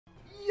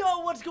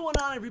What's going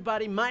on,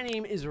 everybody? My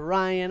name is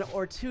Ryan,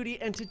 or Tootie,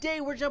 and today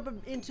we're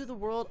jumping into the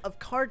world of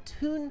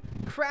Cartoon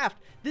Craft.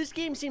 This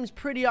game seems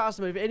pretty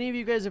awesome. If any of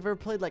you guys have ever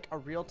played like a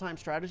real-time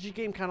strategy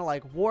game, kind of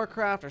like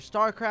Warcraft or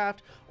StarCraft,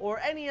 or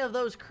any of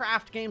those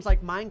craft games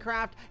like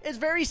Minecraft, it's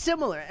very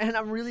similar, and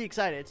I'm really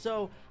excited.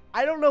 So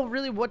I don't know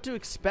really what to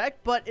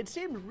expect, but it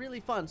seemed really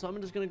fun. So I'm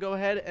just gonna go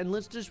ahead and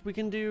we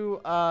can do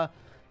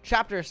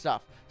chapter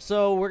stuff.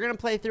 So we're gonna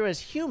play through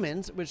as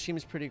humans, which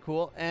seems pretty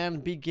cool,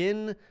 and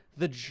begin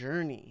the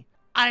journey.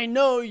 I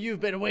know you've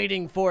been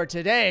waiting for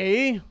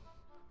today,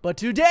 but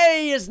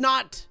today is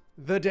not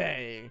the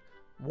day.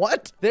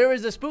 What? There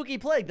is a spooky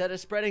plague that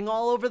is spreading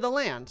all over the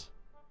land.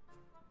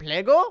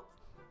 Plego?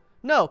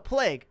 No,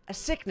 plague, a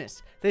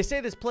sickness. They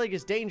say this plague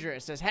is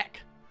dangerous as heck.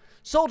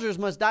 Soldiers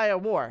must die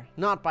at war,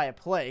 not by a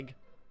plague.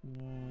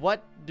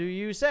 What do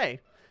you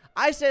say?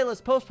 I say let's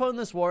postpone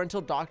this war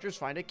until doctors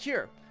find a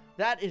cure.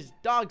 That is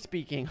dog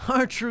speaking.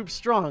 Our troops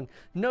strong.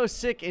 No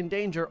sick in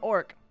danger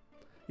orc.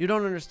 You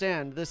don't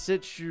understand.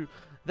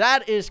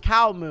 That is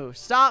cow moo.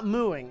 Stop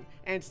mooing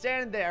and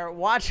stand there.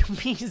 Watch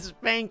me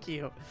spank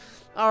you.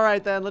 All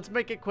right, then. Let's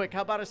make it quick.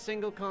 How about a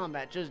single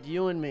combat? Just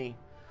you and me.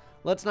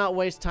 Let's not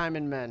waste time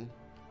in men.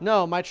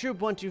 No, my troop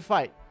want to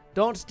fight.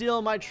 Don't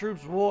steal my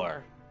troop's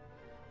war.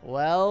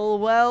 Well,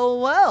 well,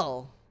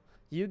 well.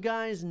 You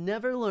guys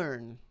never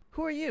learn.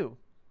 Who are you?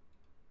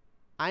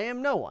 I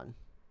am no one.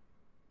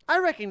 I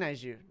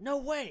recognize you. No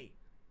way.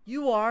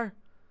 You are.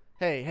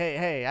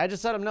 Hey, I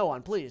just said I'm no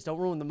one. Please, don't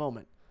ruin the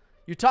moment.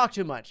 You talk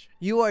too much.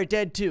 You are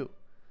dead too.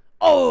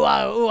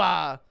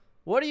 What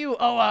are you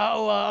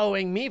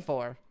owing me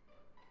for?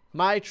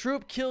 My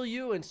troop kill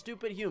you and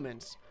stupid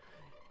humans.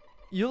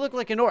 You look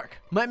like an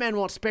orc. My men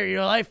won't spare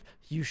your life.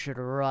 You should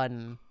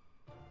run.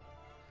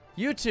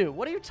 You two,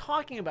 what are you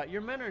talking about?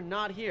 Your men are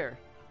not here.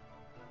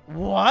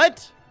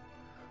 What?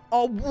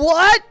 Oh,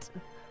 what?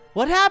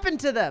 What happened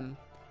to them?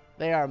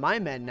 They are my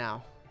men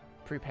now.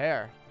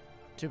 Prepare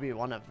to be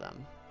one of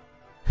them.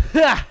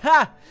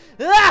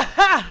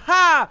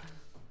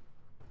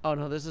 Oh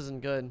no, this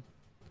isn't good.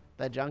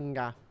 The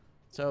Jenga.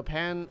 So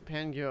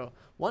Pangyo.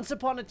 Once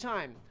upon a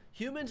time,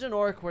 humans and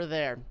orc were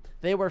there.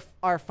 They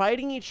are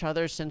fighting each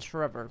other since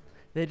forever.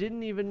 They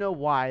didn't even know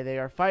why they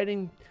are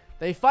fighting.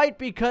 They fight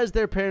because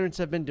their parents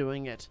have been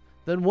doing it.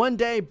 Then one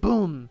day,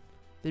 boom,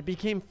 they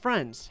became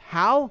friends.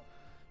 How?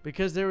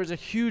 Because there was a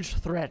huge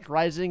threat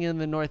rising in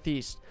the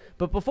northeast.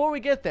 But before we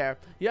get there,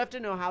 you have to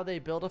know how they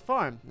build a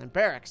farm and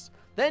barracks.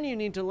 Then you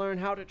need to learn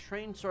how to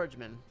train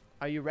swordsmen.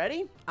 Are you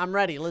ready? I'm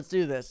ready. Let's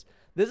do this.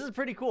 This is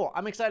pretty cool.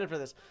 I'm excited for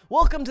this.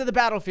 Welcome to the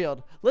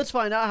battlefield. Let's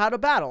find out how to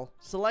battle.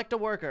 Select a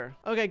worker.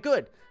 Okay,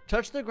 good.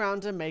 Touch the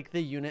ground to make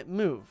the unit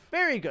move.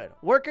 Very good.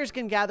 Workers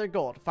can gather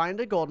gold. Find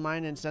a gold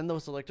mine and send the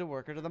selected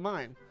worker to the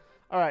mine.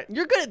 All right,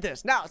 you're good at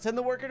this. Now, send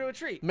the worker to a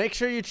tree. Make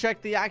sure you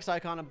check the axe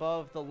icon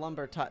above the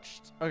lumber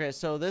touched. Okay,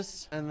 so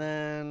this, and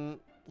then...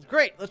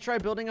 Great, let's try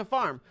building a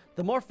farm.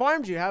 The more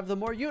farms you have, the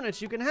more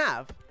units you can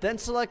have. Then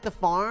select the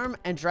farm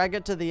and drag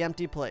it to the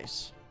empty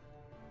place.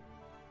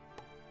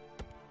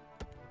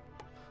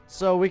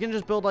 So we can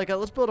just build like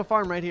let's build a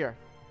farm right here.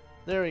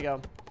 There we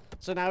go.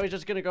 So now he's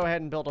just gonna go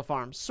ahead and build a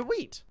farm.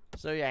 Sweet.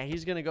 So yeah,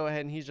 he's gonna go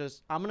ahead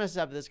and I'm gonna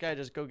have this guy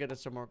just go get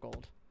us some more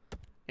gold.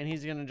 And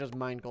he's gonna just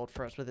mine gold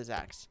for us with his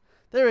axe.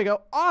 There we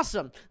go.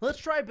 Awesome. Let's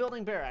try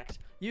building barracks.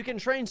 You can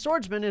train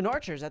swordsmen and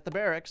archers at the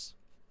barracks.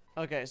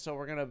 Okay, so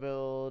we're gonna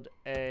build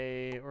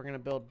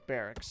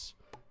barracks.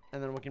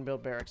 And then we can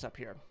build barracks up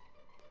here.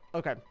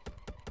 Okay.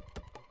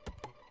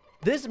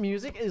 This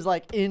music is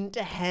like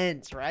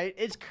intense, right?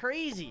 It's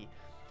crazy.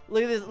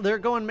 Look at this.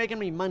 They're making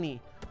me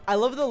money. I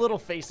love the little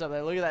face of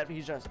it. Look at that.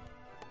 He's just...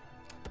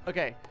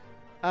 Okay.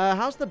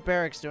 How's the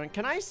barracks doing?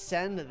 Can I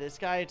send this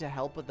guy to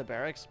help with the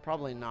barracks?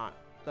 Probably not.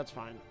 That's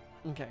fine.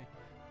 Okay.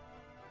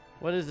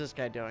 What is this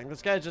guy doing?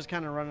 This guy's just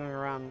kind of running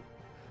around.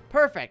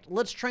 Perfect.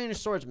 Let's train a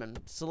swordsman.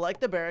 Select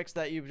the barracks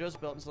that you've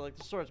just built and select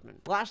the swordsman.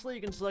 Lastly,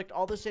 you can select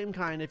all the same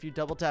kind if you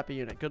double tap a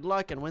unit. Good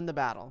luck and win the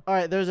battle. All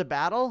right, there's a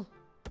battle?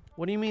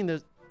 What do you mean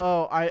there's...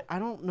 Oh, I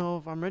don't know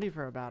if I'm ready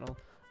for a battle.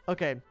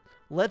 Okay,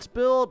 let's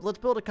build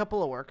a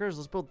couple of workers.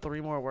 Let's build 3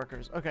 more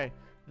workers. Okay,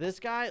 this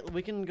guy,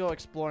 we can go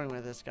exploring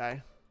with this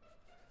guy.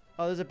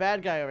 Oh, there's a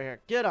bad guy over here.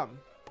 Get him.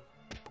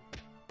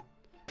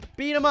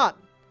 Beat him up.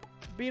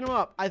 Beat him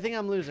up. I think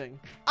I'm losing.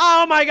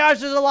 Oh my gosh,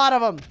 there's a lot of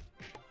them.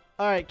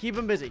 All right, keep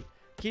him busy.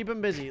 Keep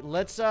him busy.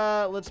 Let's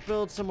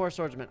build some more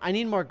swordsmen. I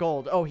need more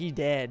gold. Oh, he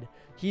dead.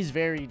 He's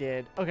very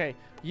dead. Okay,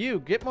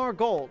 you get more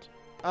gold.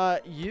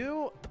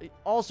 You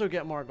also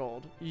get more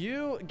gold.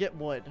 You get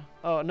wood.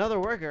 Oh, another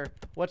worker.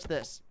 What's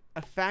this?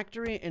 A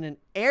factory and an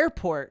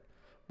airport.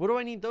 What do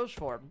I need those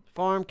for?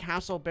 Farm,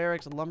 castle,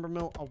 barracks, a lumber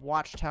mill, a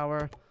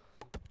watchtower.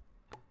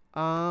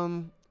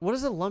 What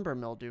does a lumber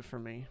mill do for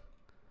me?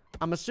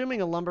 I'm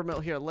assuming a lumber mill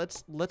here.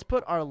 Let's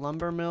put our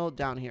lumber mill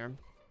down here.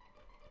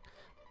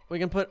 We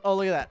can put, oh,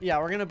 look at that. Yeah,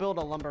 we're going to build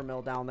a lumber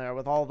mill down there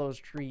with all those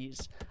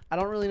trees. I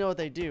don't really know what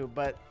they do,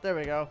 but there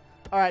we go.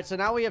 All right, so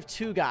now we have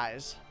 2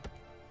 guys.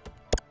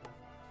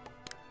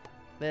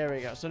 There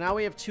we go. So now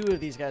we have 2 of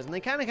these guys, and they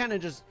kind of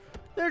just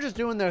They're just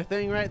doing their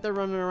thing, right? They're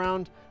running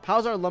around.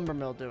 How's our lumber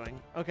mill doing?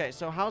 Okay,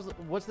 so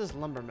what's this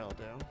lumber mill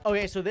do?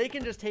 Okay, so they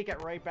can just take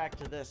it right back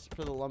to this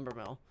for the lumber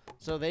mill.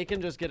 So they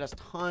can just get us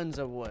tons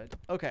of wood.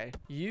 Okay,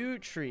 you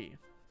tree.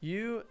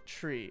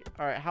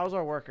 All right, how's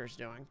our workers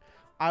doing?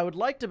 I would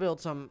like to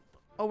build some.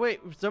 Oh, wait,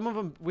 some of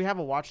them, we have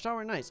a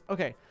watchtower? Nice.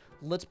 Okay,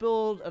 let's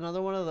build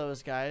another one of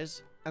those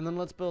guys. And then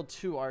let's build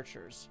 2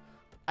 archers.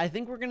 I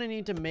think we're going to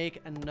need to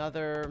make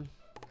another.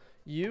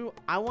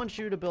 I want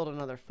you to build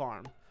another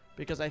farm.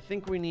 Because I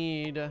think we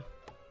need.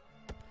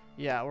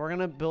 Yeah, we're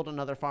going to build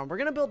another farm. We're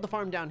going to build the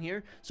farm down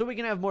here so we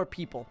can have more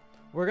people.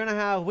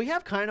 We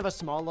have kind of a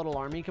small little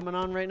army coming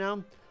on right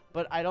now.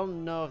 But I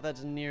don't know if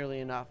that's nearly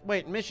enough.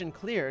 Wait, mission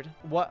cleared.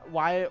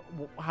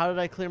 How did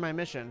I clear my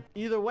mission?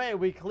 Either way,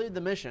 we cleared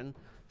the mission.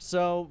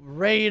 So,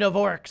 raid of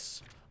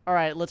orcs. All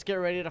right, let's get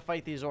ready to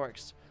fight these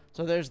orcs.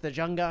 So there's the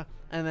Junga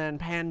and then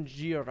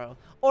Pangiro.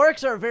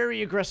 Orcs are a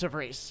very aggressive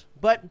race,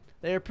 but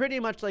they are pretty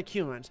much like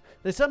humans.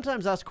 They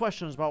sometimes ask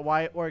questions about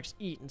why orcs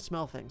eat and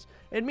smell things.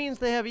 It means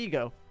they have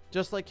ego,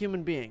 just like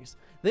human beings.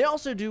 They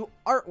also do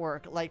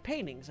artwork like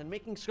paintings and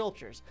making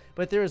sculptures,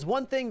 but there is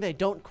one thing they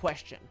don't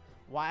question: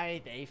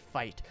 why they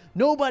fight.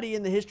 Nobody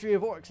in the history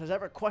of orcs has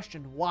ever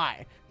questioned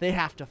why they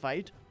have to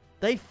fight.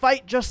 They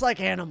fight just like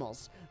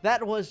animals.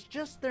 That was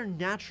just their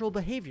natural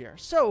behavior.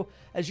 So,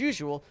 as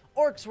usual,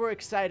 orcs were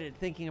excited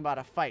thinking about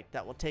a fight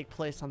that will take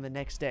place on the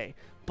next day.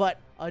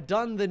 But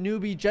Adun, the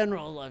newbie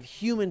general of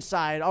human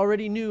side,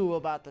 already knew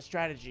about the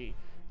strategy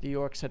the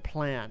orcs had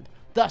planned.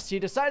 Thus, he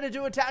decided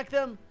to attack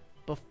them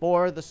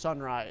before the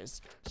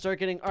sunrise. Start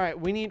getting. All right,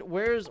 we need.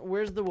 Where's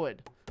the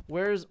wood?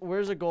 Where's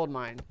a gold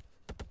mine?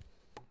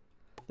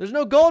 There's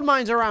no gold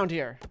mines around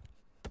here.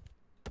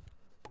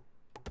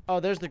 Oh,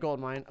 there's the gold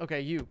mine.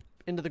 Okay, you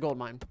into the gold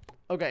mine.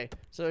 Okay,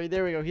 so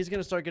there we go. He's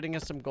gonna start getting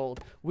us some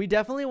gold. We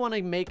definitely want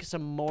to make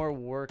some more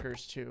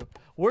workers too.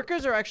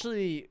 Workers are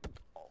actually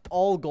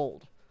all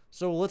gold.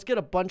 So let's get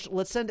a bunch.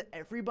 Let's send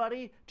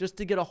everybody just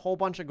to get a whole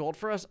bunch of gold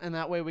for us, and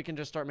that way we can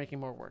just start making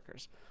more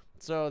workers.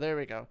 So there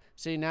we go.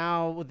 See,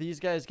 now with these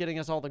guys getting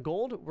us all the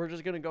gold, we're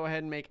just gonna go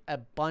ahead and make a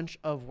bunch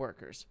of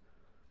workers.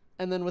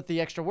 And then with the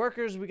extra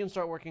workers, we can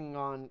start working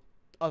on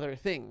other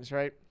things,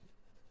 right?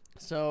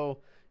 So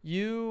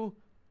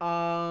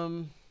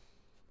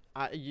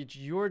it's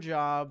your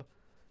job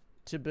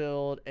to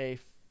build a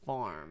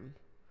farm.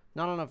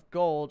 Not enough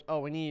gold. Oh,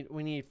 we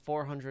need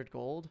 400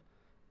 gold.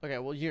 Okay,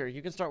 well,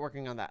 you can start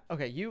working on that.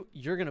 Okay,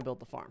 you're gonna build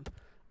the farm.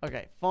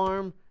 Okay,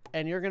 farm,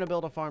 and you're gonna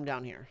build a farm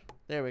down here.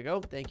 There we go.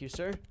 Thank you,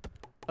 sir.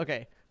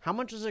 Okay, how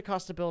much does it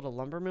cost to build a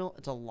lumber mill?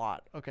 It's a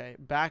lot. Okay,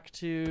 back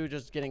to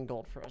just getting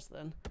gold for us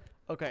then.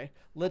 Okay,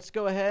 let's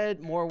go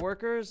ahead. More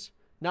workers.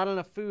 Not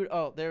enough food.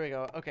 Oh, there we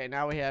go. Okay,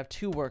 now we have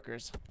 2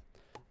 workers.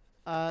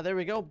 There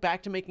we go.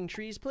 Back to making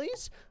trees,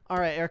 please. All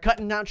right, we're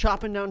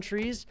chopping down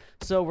trees.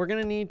 So we're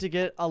going to need to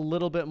get a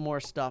little bit more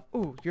stuff.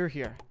 Ooh, you're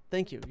here.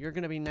 Thank you. You're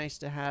going to be nice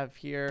to have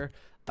here.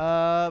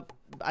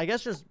 I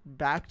guess just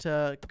back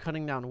to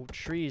cutting down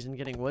trees and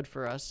getting wood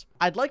for us.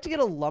 I'd like to get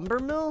a lumber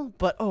mill,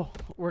 but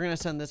we're going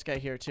to send this guy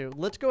here too.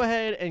 Let's go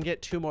ahead and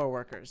get 2 more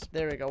workers.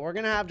 There we go. We're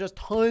going to have just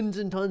tons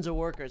and tons of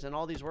workers, and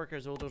all these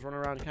workers will just run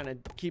around and kind of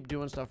keep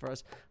doing stuff for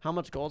us. How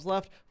much gold's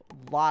left?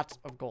 Lots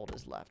of gold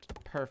is left.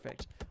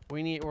 Perfect.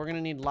 We're going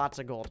to need lots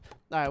of gold.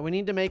 All right, we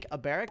need to make a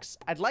barracks.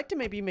 I'd like to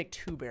maybe make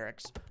 2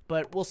 barracks,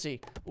 but we'll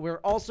see. We're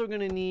also going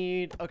to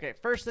need, okay,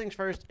 first things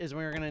first is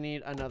we're going to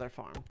need another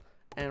farm.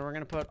 And we're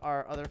going to put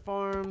our other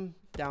farm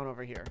down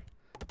over here.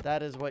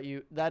 That is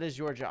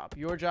your job.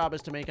 Your job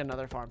is to make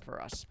another farm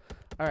for us.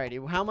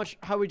 Alrighty,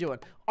 how are we doing?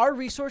 Our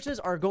resources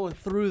are going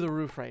through the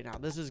roof right now.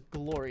 This is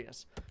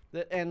glorious.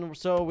 And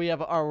so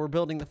we're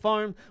building the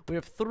farm. We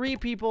have 3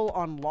 people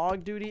on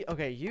log duty.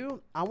 Okay,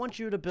 I want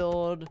you to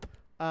build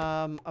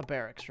a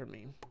barracks for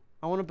me.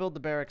 I want to build the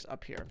barracks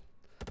up here.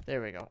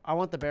 There we go. I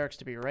want the barracks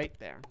to be right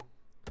there.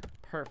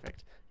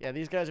 Perfect. Yeah,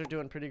 these guys are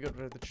doing pretty good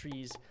with the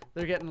trees.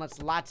 They're getting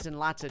lots and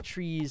lots of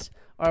trees.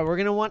 All right, we're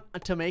going to want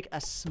to make a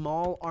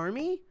small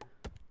army.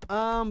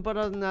 But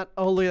other than that,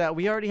 oh, look at that.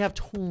 We already have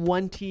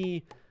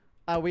 20.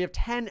 We have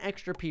 10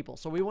 extra people.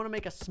 So we want to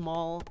make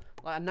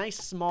a nice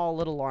small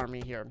little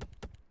army here.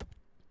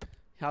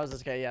 How's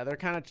this guy? Yeah,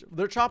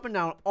 they're chopping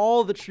down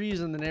all the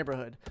trees in the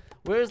neighborhood.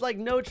 There's like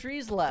no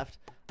trees left.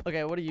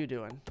 Okay, what are you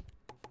doing?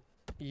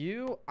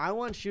 I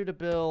want you to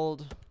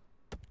build...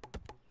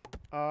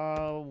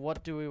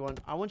 what do we want?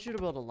 I want you to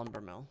build a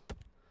lumber mill.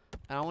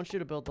 And I want you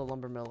to build the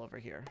lumber mill over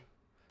here.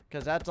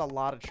 Because that's a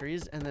lot of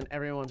trees, and then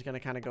everyone's going to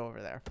kind of go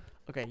over there.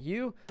 Okay,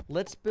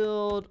 let's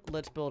build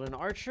an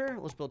archer.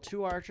 Let's build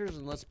 2 archers,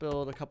 and let's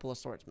build a couple of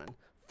swordsmen.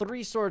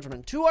 3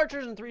 swordsmen. 2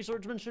 archers and 3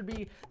 swordsmen should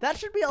be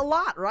a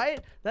lot, right?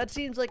 That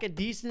seems like a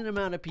decent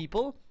amount of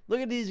people.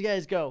 Look at these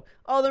guys go.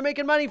 Oh, they're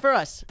making money for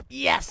us.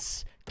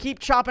 Yes! Keep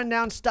chopping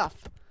down stuff.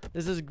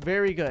 This is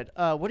very good.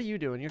 What are you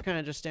doing? You're kind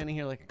of just standing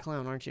here like a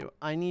clown, aren't you?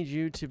 I need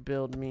you to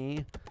build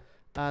me.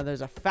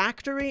 There's a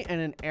factory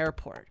and an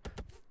airport.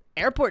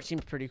 Airport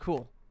seems pretty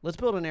cool. Let's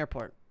build an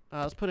airport.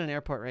 Let's put an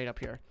airport right up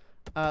here.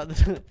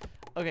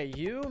 Okay,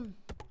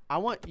 I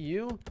want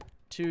you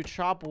to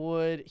chop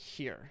wood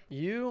here.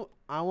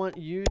 I want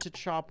you to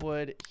chop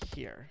wood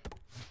here.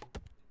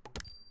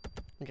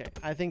 Okay,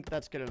 I think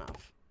that's good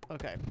enough.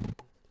 Okay.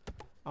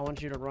 I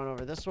want you to run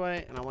over this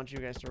way, and I want you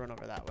guys to run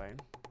over that way.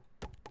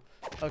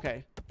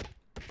 Okay.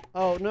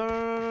 Oh,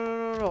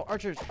 no.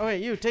 Archers.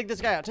 Okay, you, take this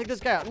guy out. Take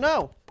this guy out.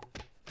 No!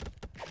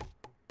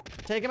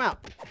 Take him out.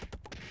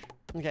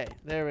 Okay,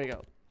 there we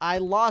go. I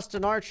lost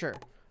an archer.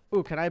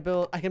 Ooh, I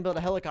can build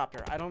a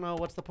helicopter. I don't know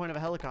what's the point of a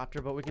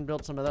helicopter, but we can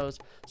build some of those.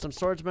 Some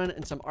swordsmen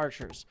and some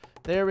archers.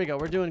 There we go.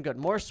 We're doing good.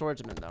 More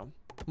swordsmen, though.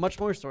 Much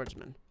more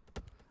swordsmen.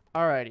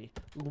 Alrighty.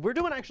 We're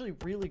doing actually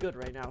really good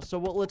right now. So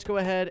let's go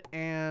ahead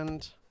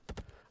and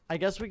I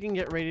guess we can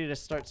get ready to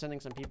start sending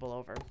some people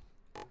over.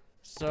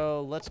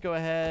 So let's go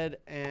ahead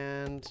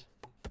and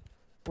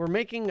we're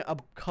making a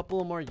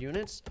couple more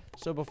units.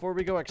 So before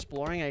we go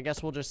exploring, I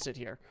guess we'll just sit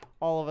here.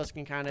 All of us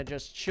can kind of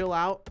just chill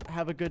out,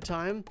 have a good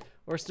time.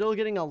 We're still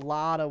getting a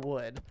lot of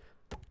wood.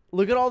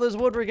 Look at all this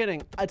wood we're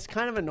getting. It's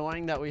kind of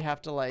annoying that we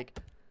have to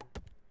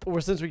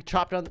since we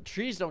chopped down the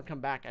trees don't come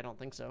back. I don't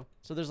think so.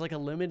 So there's like a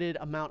limited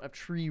amount of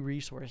tree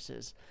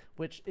resources,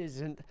 which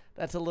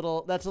that's a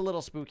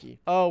little spooky.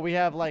 Oh, we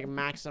have like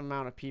max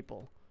amount of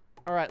people.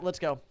 All right, let's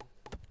go.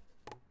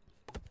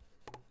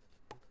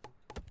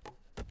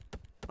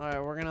 All right,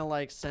 we're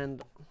gonna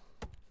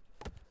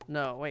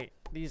no, wait,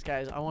 these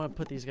guys, I want to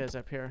put these guys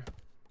up here.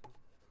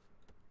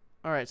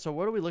 All right, so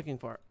what are we looking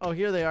for? Oh,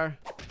 here they are.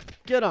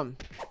 Get them.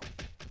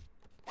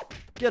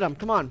 Get them,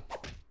 come on.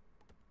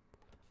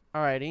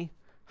 Alrighty.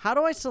 How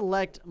do I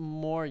select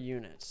more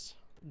units?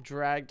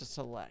 Drag to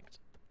select.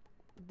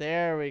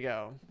 There we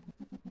go.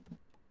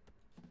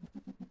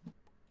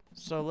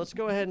 So let's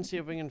go ahead and see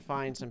if we can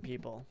find some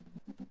people.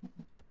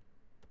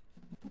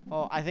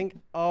 Oh,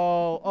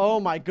 oh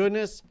my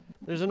goodness.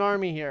 There's an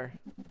army here.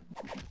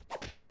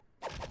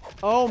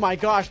 Oh my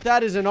gosh,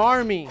 that is an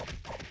army.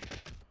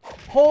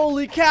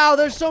 Holy cow,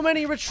 there's so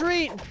many.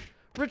 Retreat.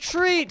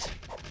 Retreat.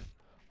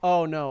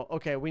 Oh no.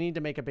 Okay, we need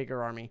to make a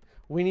bigger army.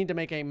 We need to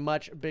make a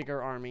much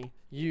bigger army.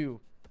 Your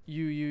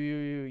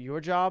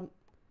job.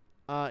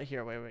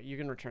 Here, wait. You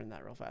can return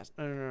that real fast.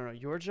 No.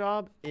 Your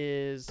job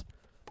is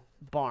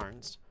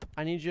barns.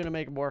 I need you to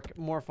make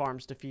more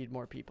farms to feed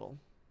more people.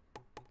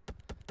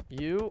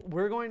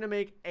 We're going to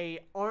make a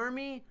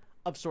army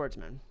of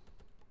swordsmen.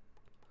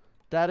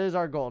 That is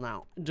our goal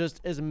now.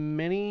 Just as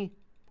many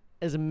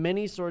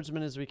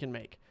swordsmen as we can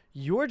make.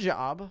 Your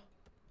job.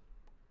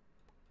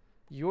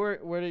 There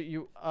we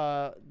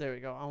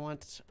go.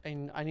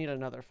 I need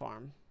another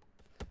farm.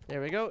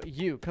 There we go.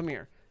 You, come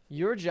here.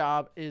 Your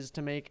job is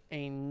to make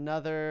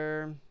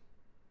another.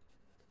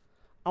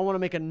 I want to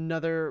make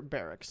another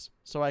barracks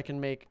so I can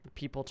make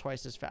people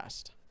twice as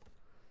fast.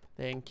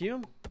 Thank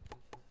you.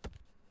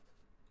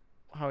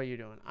 How are you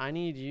doing? I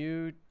need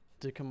you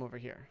to come over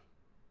here.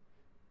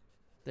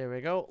 There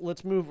we go.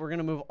 Let's move. We're going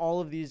to move all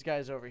of these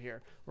guys over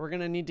here. We're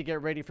going to need to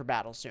get ready for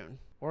battle soon.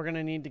 We're going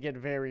to need to get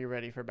very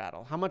ready for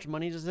battle. How much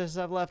money does this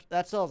have left?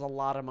 That still has a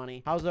lot of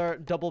money. How's our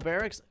double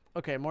barracks?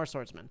 Okay, more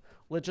swordsmen.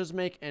 Let's just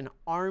make an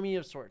army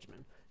of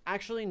swordsmen.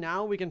 Actually,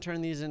 now we can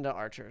turn these into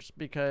archers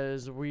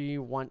because we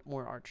want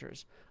more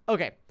archers.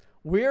 Okay,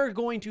 we're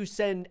going to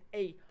send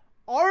a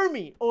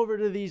army over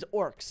to these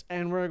orcs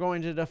and we're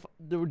going to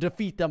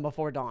defeat them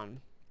before dawn.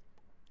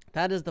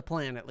 That is the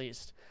plan, at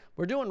least.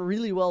 We're doing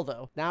really well,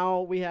 though.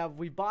 Now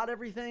we bought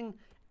everything,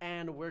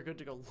 and we're good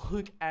to go.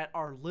 Look at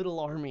our little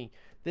army.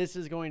 This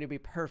is going to be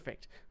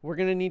perfect. We're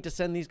going to need to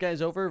send these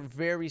guys over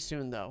very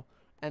soon, though.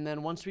 And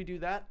then once we do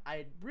that,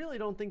 I really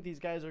don't think these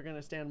guys are going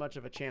to stand much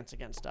of a chance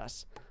against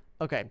us.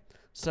 Okay,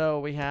 so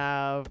we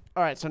have...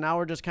 All right, so now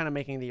we're just kind of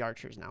making the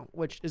archers now,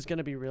 which is going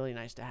to be really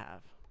nice to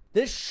have.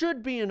 This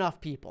should be enough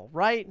people,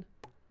 right?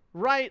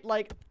 Right?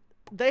 Like,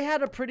 they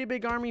had a pretty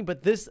big army,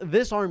 but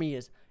this army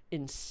is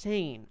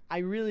insane. I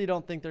really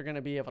don't think they're going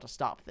to be able to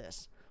stop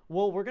this.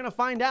 Well, we're going to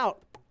find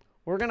out.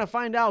 We're going to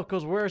find out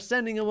because we're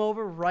sending them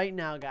over right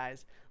now,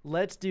 guys.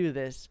 Let's do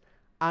this.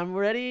 I'm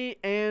ready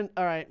and...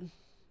 All right.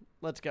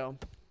 Let's go.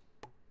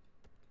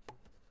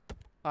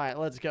 All right,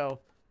 let's go.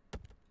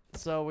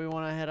 So we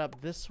want to head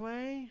up this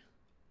way.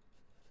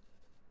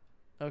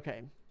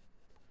 Okay.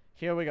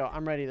 Here we go.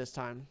 I'm ready this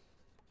time.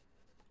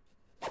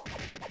 All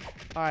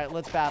right,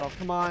 let's battle.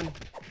 Come on.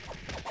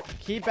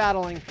 Keep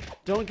battling.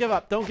 Don't give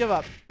up. Don't give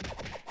up.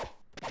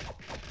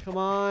 Come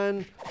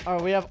on. All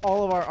right, we have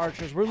all of our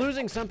archers. We're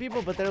losing some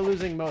people, but they're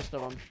losing most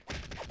of them.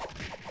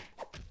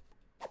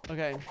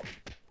 Okay.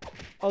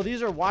 Oh,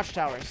 these are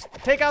watchtowers.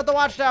 Take out the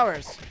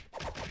watchtowers.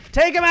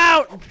 Take them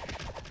out.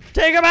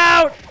 Take them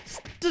out.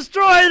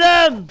 Destroy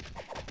them.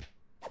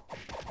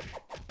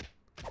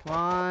 Come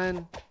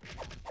on.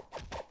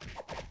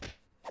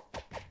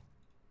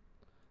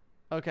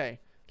 Okay.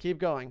 Keep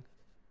going.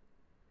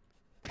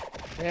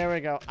 There we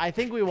go. I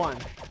think we won.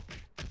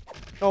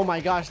 Oh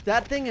my gosh,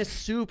 that thing is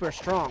super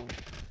strong.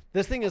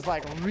 This thing is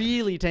like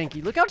really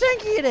tanky. Look how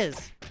tanky it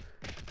is.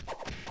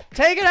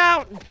 Take it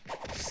out.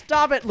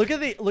 Stop it. Look at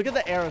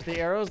the arrows. The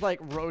arrows like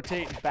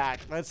rotate back.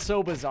 That's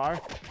so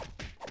bizarre.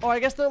 Oh, I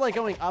guess they're like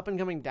going up and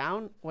coming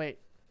down. Wait.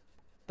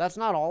 That's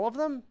not all of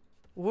them?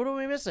 What are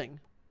we missing?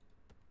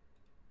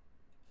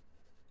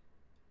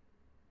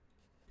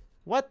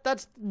 What?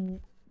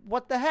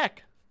 What the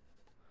heck?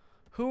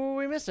 Who are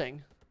we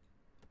missing?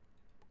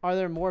 Are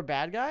there more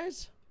bad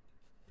guys?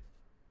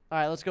 All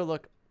right, let's go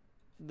look.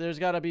 There's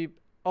got to be...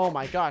 Oh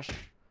my gosh.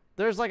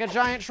 There's like a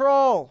giant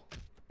troll.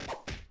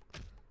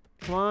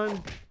 Come on.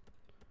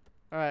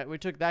 All right, we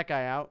took that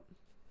guy out.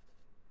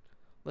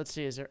 Let's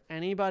see. Is there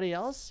anybody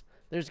else?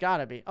 There's got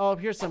to be. Oh,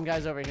 here's some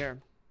guys over here.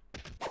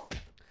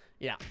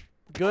 Yeah.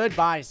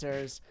 Goodbye,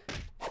 sirs.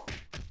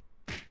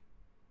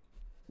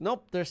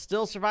 Nope, they're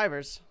still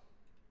survivors.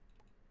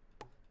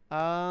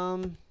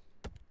 Alrighty.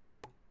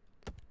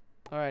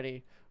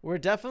 We're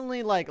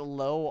definitely like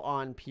low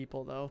on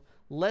people though.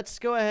 Let's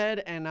go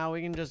ahead and now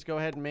we can just go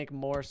ahead and make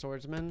more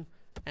swordsmen.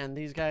 And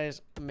these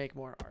guys make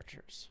more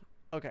archers.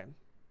 Okay.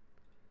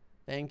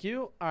 Thank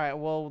you. Alright,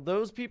 well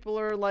those people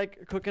are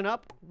like cooking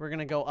up. We're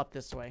gonna go up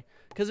this way.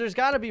 Because there's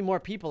gotta be more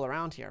people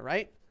around here,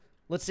 right?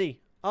 Let's see.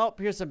 Oh,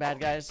 here's some bad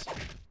guys.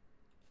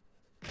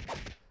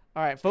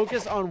 Alright,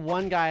 focus on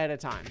one guy at a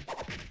time.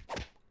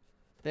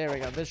 There we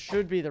go. This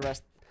should be the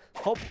rest.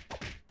 Hope.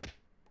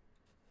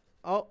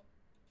 Oh.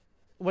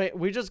 Wait,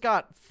 we just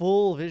got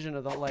full vision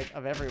of the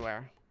of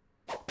everywhere.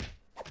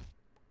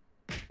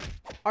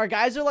 Our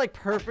guys are like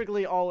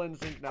perfectly all in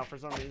sync now for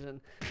some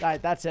reason.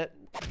 Alright, that's it.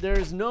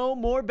 There's no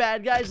more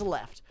bad guys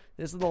left.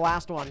 This is the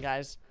last one,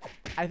 guys.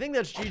 I think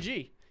that's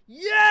GG.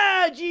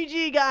 Yeah,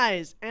 GG,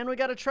 guys. And we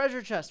got a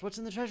treasure chest. What's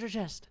in the treasure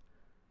chest?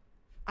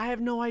 I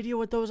have no idea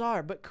what those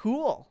are, but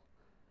cool.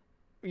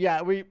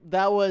 Yeah,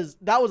 that was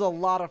a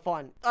lot of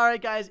fun. All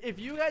right, guys, if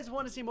you guys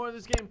want to see more of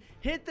this game,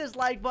 hit this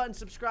like button,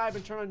 subscribe,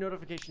 and turn on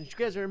notifications. You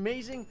guys are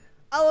amazing.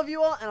 I love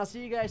you all, and I'll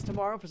see you guys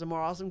tomorrow for some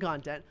more awesome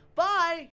content. Bye!